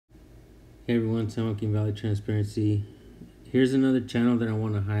Hey everyone, Silicon Valley Transparency. Here's another channel that I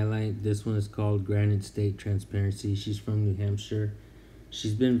want to highlight. This one is called Granite State Transparency. She's from New Hampshire.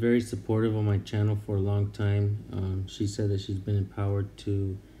 She's been very supportive of my channel for a long time. She said that she's been empowered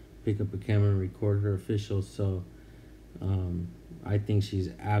to pick up a camera and record her officials. So I think she's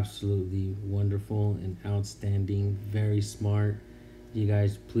absolutely wonderful and outstanding, very smart. You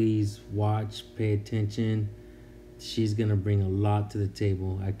guys please watch, pay attention. She's gonna bring a lot to the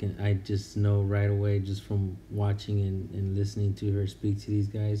table. I just know right away, just from watching and listening to her speak to these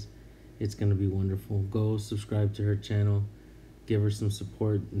guys. It's gonna be wonderful. Go subscribe to her channel, give her some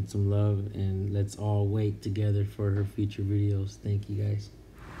support and some love, and let's all wait together for her future videos. Thank you guys.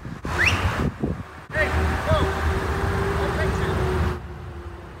 Hey, go! I'll fix it.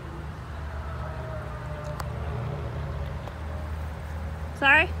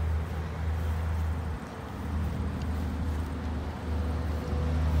 Sorry?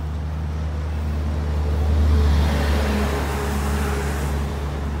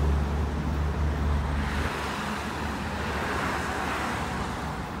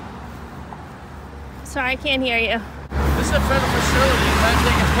 Sorry, I can't hear you. This is a federal facility. You can't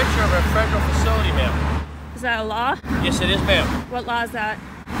take a picture of a federal facility, ma'am. Is that a law? Yes, it is, ma'am. What law is that?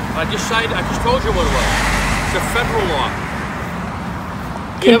 I just told you what it was. It's a federal law.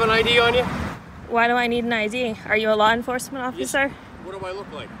 Do you have an ID on you? Why do I need an ID? Are you a law enforcement officer? Yes. What do I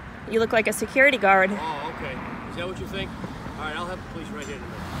look like? You look like a security guard. Oh, okay. Is that what you think? All right, I'll have the police right here in a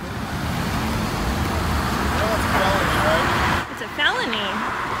minute. You know it's a felony, right? It's a felony?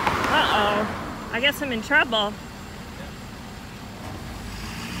 Uh-oh. I guess I'm in trouble.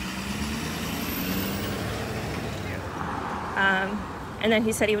 And then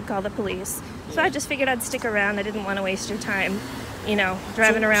he said he would call the police. So I just figured I'd stick around. I didn't want to waste your time, you know,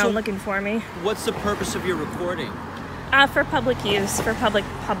 driving around looking for me. What's the purpose of your recording? For public use, for public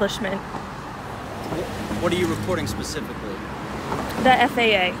publishment. What are you recording specifically? The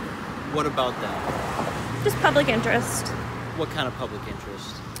FAA. What about that? Just public interest. What kind of public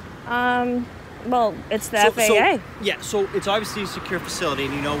interest? Well, it's the FAA. So it's obviously a secure facility,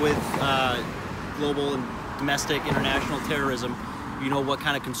 and you know, with global and domestic international terrorism, you know what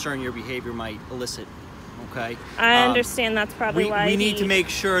kind of concern your behavior might elicit. Okay. I understand that's probably why we need to make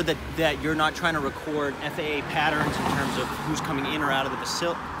sure that you're not trying to record FAA patterns in terms of who's coming in or out of the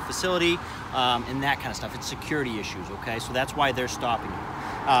facility and that kind of stuff. It's security issues, okay? So that's why they're stopping you.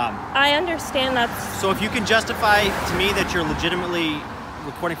 I understand that's... So if you can justify to me that you're legitimately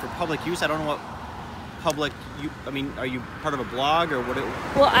recording for public use, I don't know what public... are you part of a blog or what?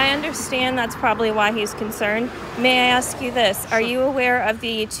 Well, I understand that's probably why he's concerned. May I ask you this? Sure. Are you aware of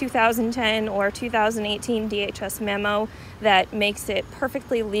the 2010 or 2018 DHS memo that makes it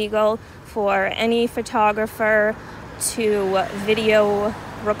perfectly legal for any photographer to video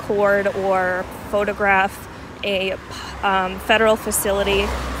record or photograph a federal facility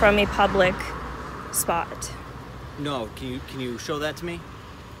from a public spot? No. Can you show that to me?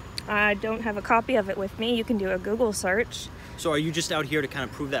 I don't have a copy of it with me. You can do a Google search. So are you just out here to kind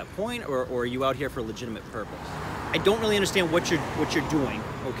of prove that point, or are you out here for a legitimate purpose? I don't really understand what you're doing,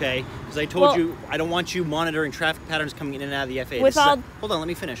 okay? Because I told you I don't want you monitoring traffic patterns coming in and out of the FAA. Hold on, let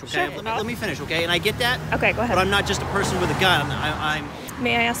me finish, okay? Sure. Let me finish, okay? And I get that. Okay, go ahead. But I'm not just a person with a gun.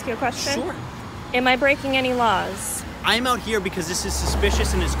 May I ask you a question? Sure. Am I breaking any laws? I'm out here because this is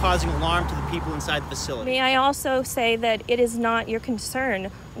suspicious and is causing alarm to the people inside the facility. May I also say that it is not your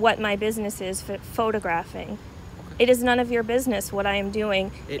concern what my business is for photographing. Okay. It is none of your business what I am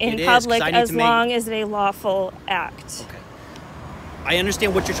doing in public as long as a lawful act. Okay. I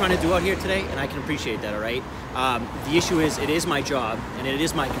understand what you're trying to do out here today, and I can appreciate that, all right? The issue is, it is my job, and it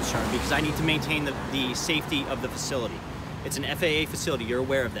is my concern, because I need to maintain the safety of the facility. It's an FAA facility. You're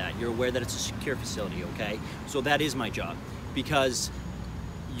aware of that. You're aware that it's a secure facility, okay? So that is my job, because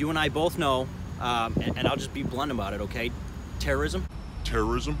you and I both know, and I'll just be blunt about it, okay? Terrorism.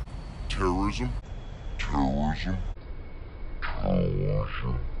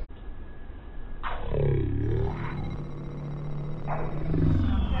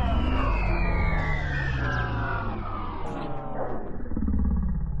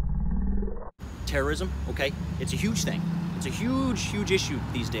 Terrorism, okay? It's a huge thing. It's a huge issue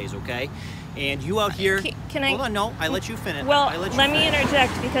these days, okay? And you out here... Hold on, no, I let you finish. Well, let me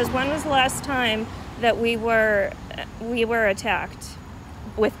interject, because when was the last time that we were attacked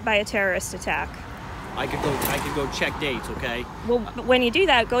by a terrorist attack? I could go check dates, okay? Well, when you do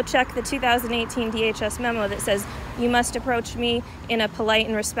that, go check the 2018 DHS memo that says you must approach me in a polite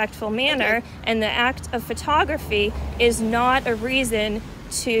and respectful manner, okay. And the act of photography is not a reason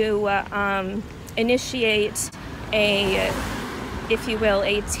to initiate a if you will,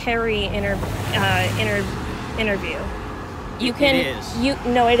 a Terry interview. You can. It is.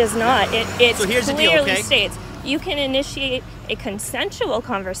 No, it is not. It So here's the deal, clearly okay? states you can initiate a consensual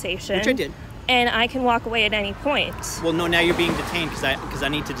conversation, Which I did. and I can walk away at any point. Well, no, now you're being detained because I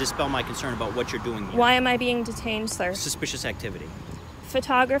need to dispel my concern about what you're doing here. Why am I being detained, sir? Suspicious activity.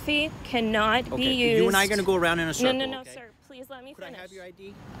 Photography cannot be Okay. used. You and I are going to go around in a circle. No, okay? sir. Please let me Could finish. I have your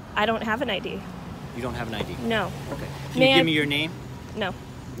ID? I don't have an ID. You don't have an ID. No. Okay. Can May you I- give me your name? No.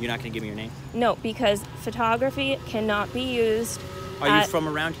 You're not going to give me your name? No, because photography cannot be used. Are you from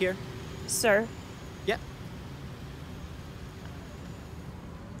around here? Sir, Yeah.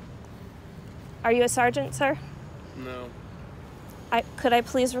 are you a sergeant, sir? No. Could I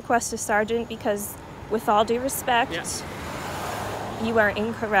please request a sergeant, because with all due respect, Yes. you are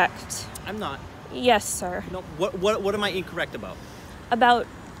incorrect. I'm not. Yes, sir. No. What am I incorrect about? About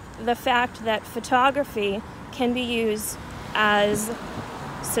the fact that photography can be used as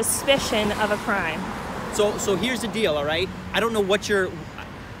suspicion of a crime. So here's the deal, all right? I don't know what you're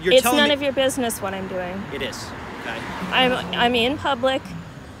It's telling none me. of your business what I'm doing. It is. Okay. I'm in public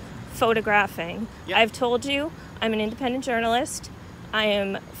photographing. Yep. I've told you I'm an independent journalist. I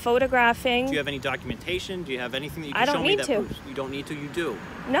am photographing. Do you have any documentation? Do you have anything that you I can don't show me need that to. proves? You don't need to. You do.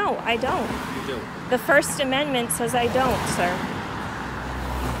 No, I don't. You do. The First Amendment says I don't, sir.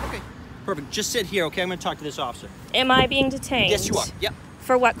 Okay. Perfect. Just sit here, okay? I'm going to talk to this officer. Am I being detained? Yes, you are. Yep.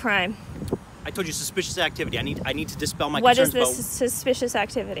 For what crime? I told you suspicious activity. I need to dispel my What is concerns this suspicious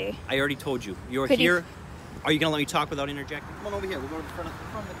activity? about. I already told you. You're Could you- here. Are you going to let me talk without interjecting? Come on over here. We'll go to the front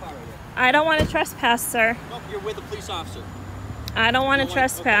of the car right here. I don't want to trespass, sir. Nope, you're with a police officer. I don't want to You don't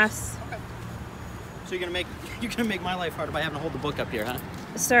want- trespass. Okay. So you're gonna make my life harder by having to hold the book up here, huh?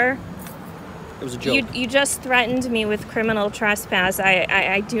 Sir, It was a joke. you just threatened me with criminal trespass.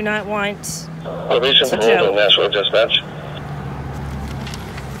 I do not want Probation to parole to joke. National Dispatch.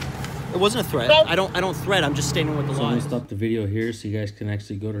 It wasn't a threat. I don't threat. I'm just stating what the So I'm law gonna is. stop the video here so you guys can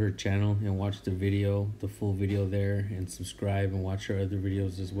actually go to her channel and watch the video, the full video there, and subscribe and watch her other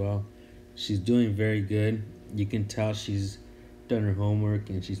videos as well. She's doing very good. You can tell she's done her homework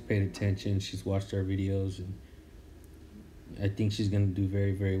and she's paid attention. She's watched our videos, and I think she's gonna do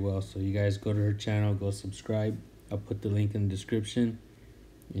very, very well. So you guys go to her channel, go subscribe. I'll put the link in the description,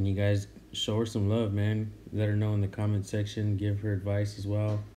 and you guys show her some love, man. Let her know in the comment section. Give her advice as well.